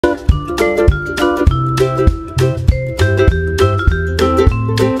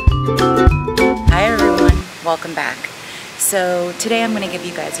welcome back. So today I'm going to give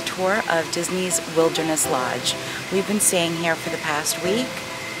you guys a tour of Disney's Wilderness Lodge. We've been staying here for the past week.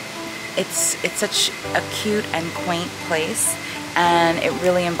 It's such a cute and quaint place, and it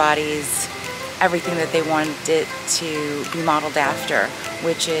really embodies everything that they wanted it to be modeled after,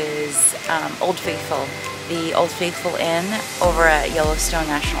 which is Old Faithful, the Old Faithful Inn over at Yellowstone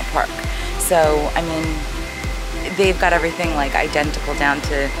National Park. So, I mean, they've got everything like identical down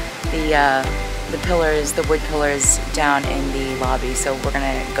to the pillars, the wood pillars down in the lobby. So we're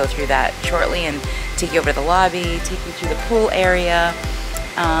gonna go through that shortly and take you over to the lobby, take you through the pool area.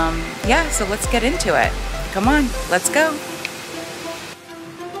 Yeah, so let's get into it. Come on, let's go.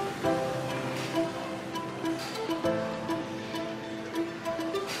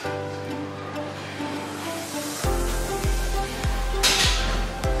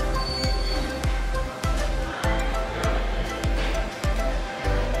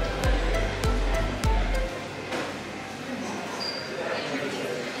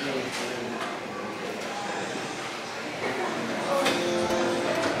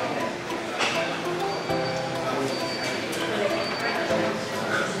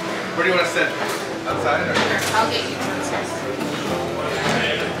 Where do you want to sit? Outside or here? I'll get you downstairs.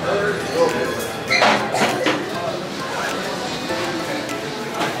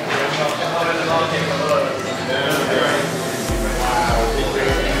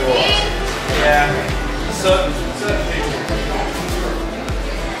 Yeah. So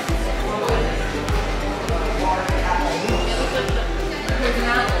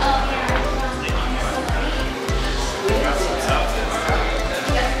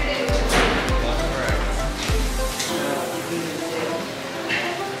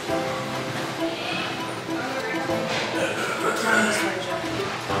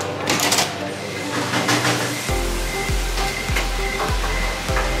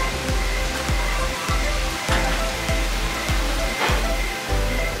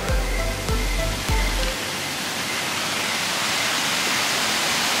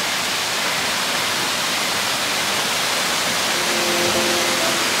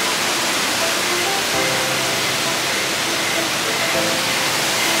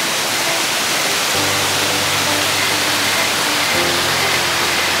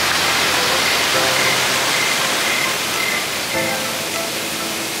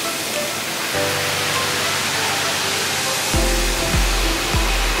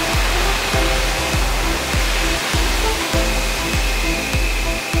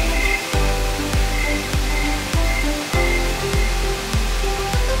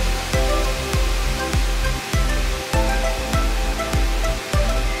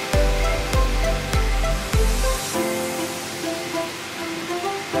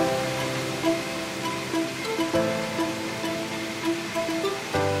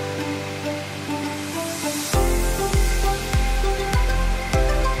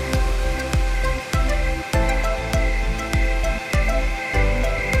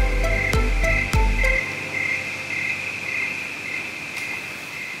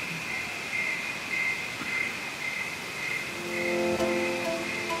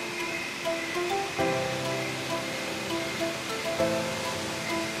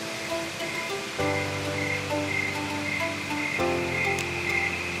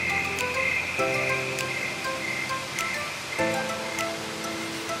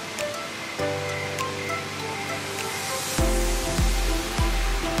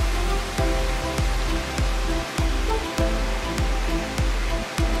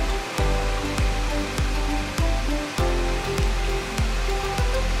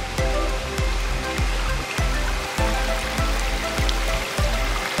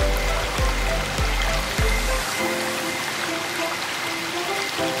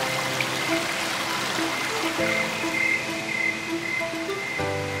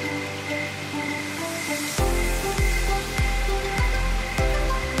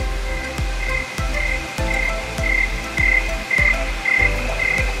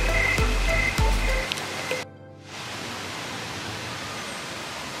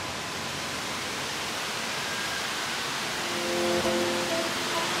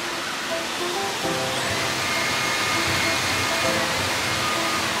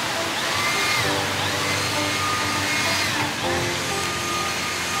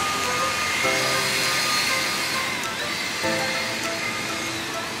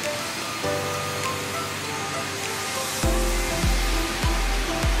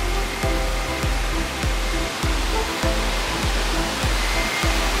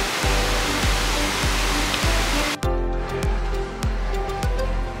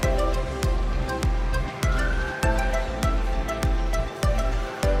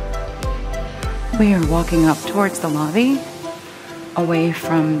We are walking up towards the lobby, away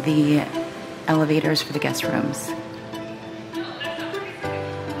from the elevators for the guest rooms.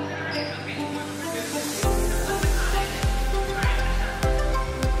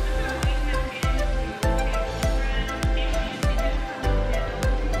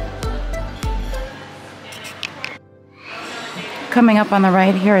 Coming up on the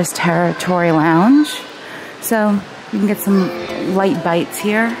right here is Territory Lounge. So you can get some light bites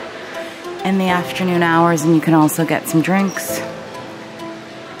here in the afternoon hours, and you can also get some drinks.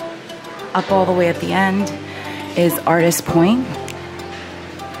 Up all the way at the end is Artist Point.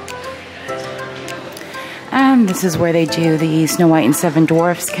 And this is where they do the Snow White and Seven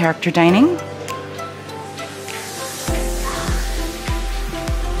Dwarfs character dining.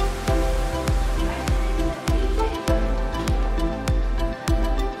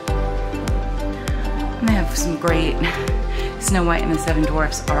 And they have some great Snow White and the Seven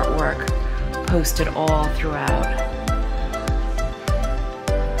Dwarfs artwork posted all throughout.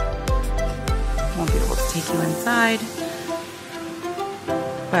 Won't be able to take you inside,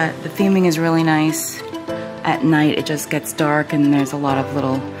 but the theming is really nice. At night it just gets dark and there's a lot of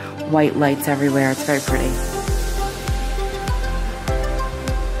little white lights everywhere. It's very pretty.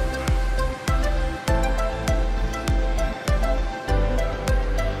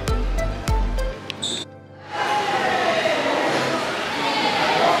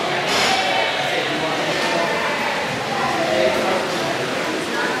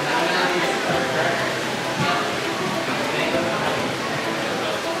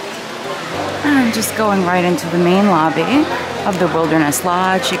 And just going right into the main lobby of the Wilderness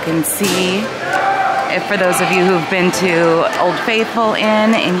Lodge, you can see, if for those of you who've been to Old Faithful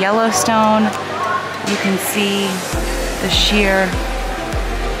Inn in Yellowstone, you can see the sheer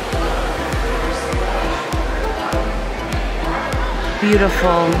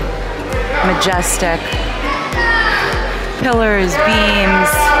beautiful, majestic pillars,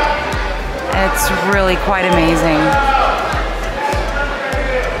 beams. It's really quite amazing.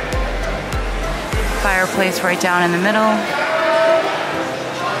 Fireplace right down in the middle.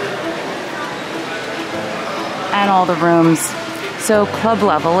 And all the rooms. So club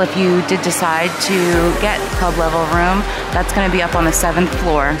level, if you did decide to get club level room, that's going to be up on the 7th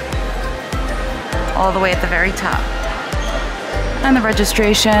floor. All the way at the very top. And the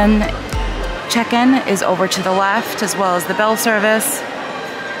registration check-in is over to the left, as well as the bell service.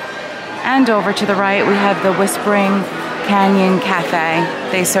 And over to the right, we have the Whispering Canyon Cafe.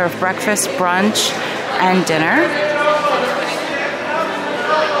 They serve breakfast, brunch, and dinner.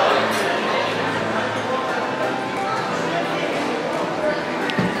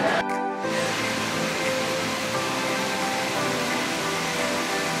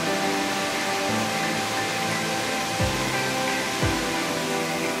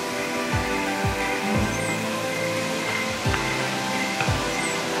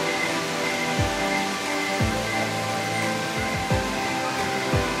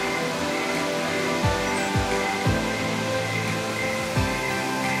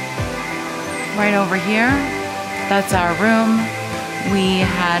 Right over here, that's our room. We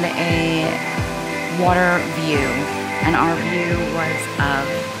had a water view, and our view was of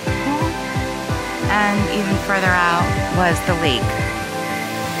the pool, and even further out was the lake.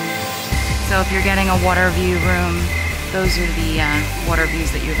 So if you're getting a water view room, those are the water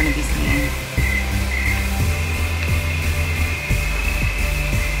views that you're going to be seeing.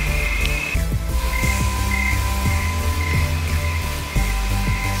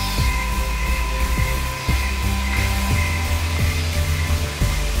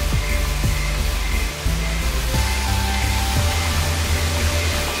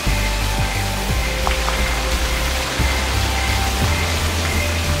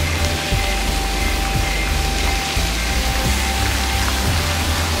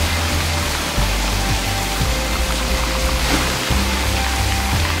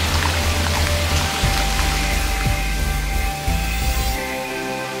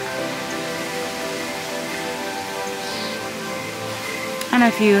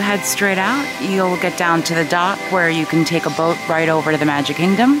 And if you head straight out, you'll get down to the dock where you can take a boat right over to the Magic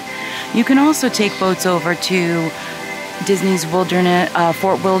Kingdom. You can also take boats over to Disney's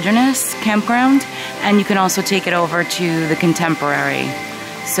Fort Wilderness campground, and you can also take it over to the Contemporary.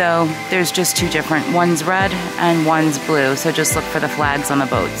 So there's just two different, one's red and one's blue, so just look for the flags on the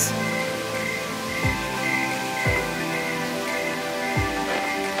boats.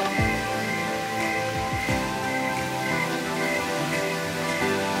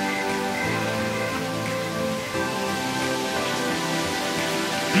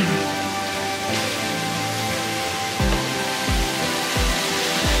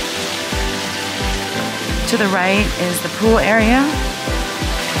 to the right is the pool area.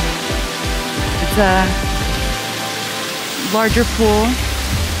 It's a larger pool.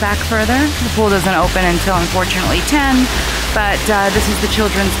 Back further, the pool doesn't open until unfortunately 10, but this is the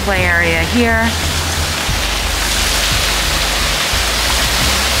children's play area here.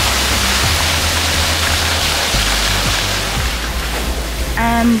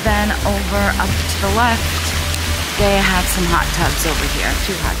 And then over up to the left, they have some hot tubs over here,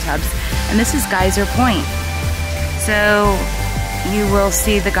 2 hot tubs. And this is Geyser Point. So you will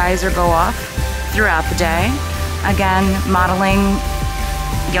see the geyser go off throughout the day. Again, modeling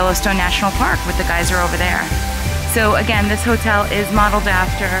Yellowstone National Park with the geyser over there. So again, this hotel is modeled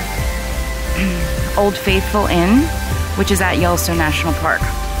after Old Faithful Inn, which is at Yellowstone National Park.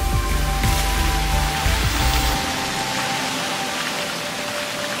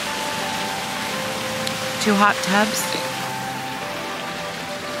 Two hot tubs.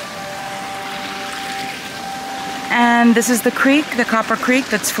 And this is the creek, the Copper Creek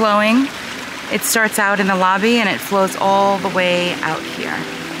that's flowing. It starts out in the lobby and it flows all the way out here.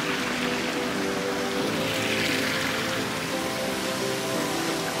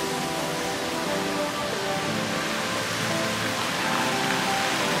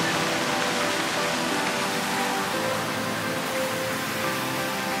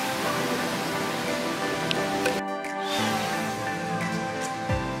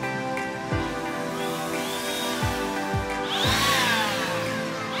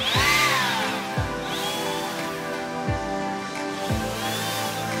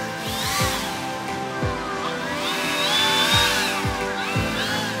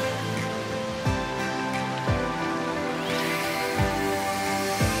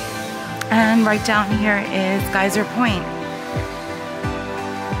 And right down here is Geyser Point.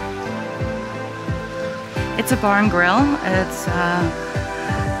 It's a bar and grill. It's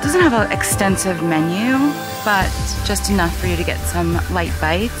doesn't have an extensive menu, but just enough for you to get some light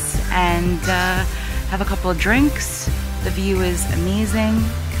bites and have a couple of drinks. The view is amazing.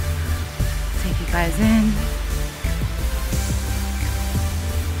 Take you guys in.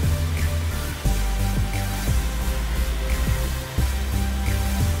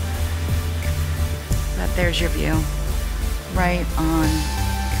 There's your view, right on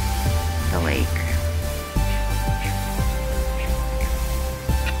the lake.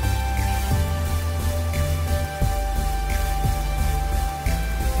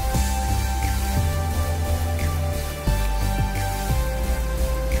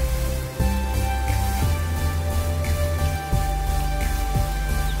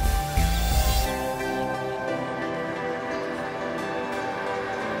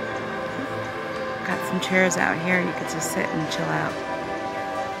 Got some chairs out here, you could just sit and chill out.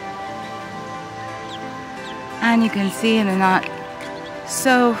 And you can see in the not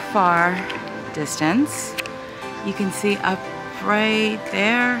so far distance, you can see up right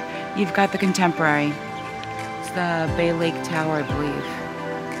there, you've got the Contemporary. It's the Bay Lake Tower, I believe.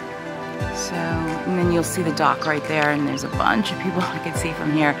 So, and then you'll see the dock right there, and there's a bunch of people I can see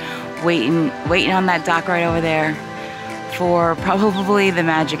from here waiting on that dock right over there for probably the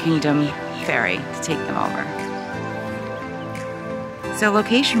Magic Kingdom ferry to take them over. So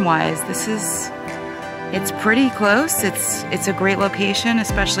location-wise, it's pretty close. It's a great location,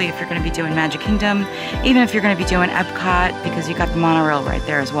 especially if you're going to be doing Magic Kingdom, even if you're going to be doing Epcot, because you got the monorail right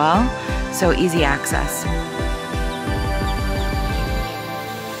there as well. So easy access.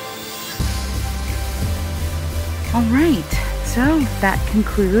 All right, so that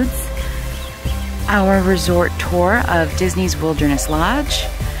concludes our resort tour of Disney's Wilderness Lodge.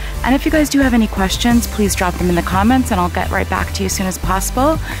 And if you guys do have any questions, please drop them in the comments and I'll get right back to you as soon as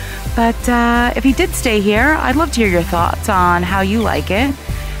possible. But if you did stay here, I'd love to hear your thoughts on how you like it.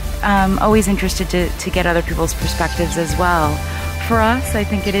 Always interested to get other people's perspectives as well. For us, I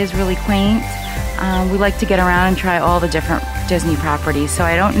think it is really quaint. We like to get around and try all the different Disney properties. So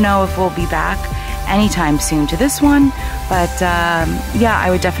I don't know if we'll be back anytime soon to this one. But yeah, I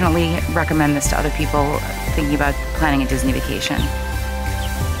would definitely recommend this to other people thinking about planning a Disney vacation.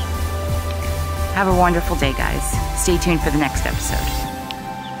 Have a wonderful day, guys. Stay tuned for the next episode.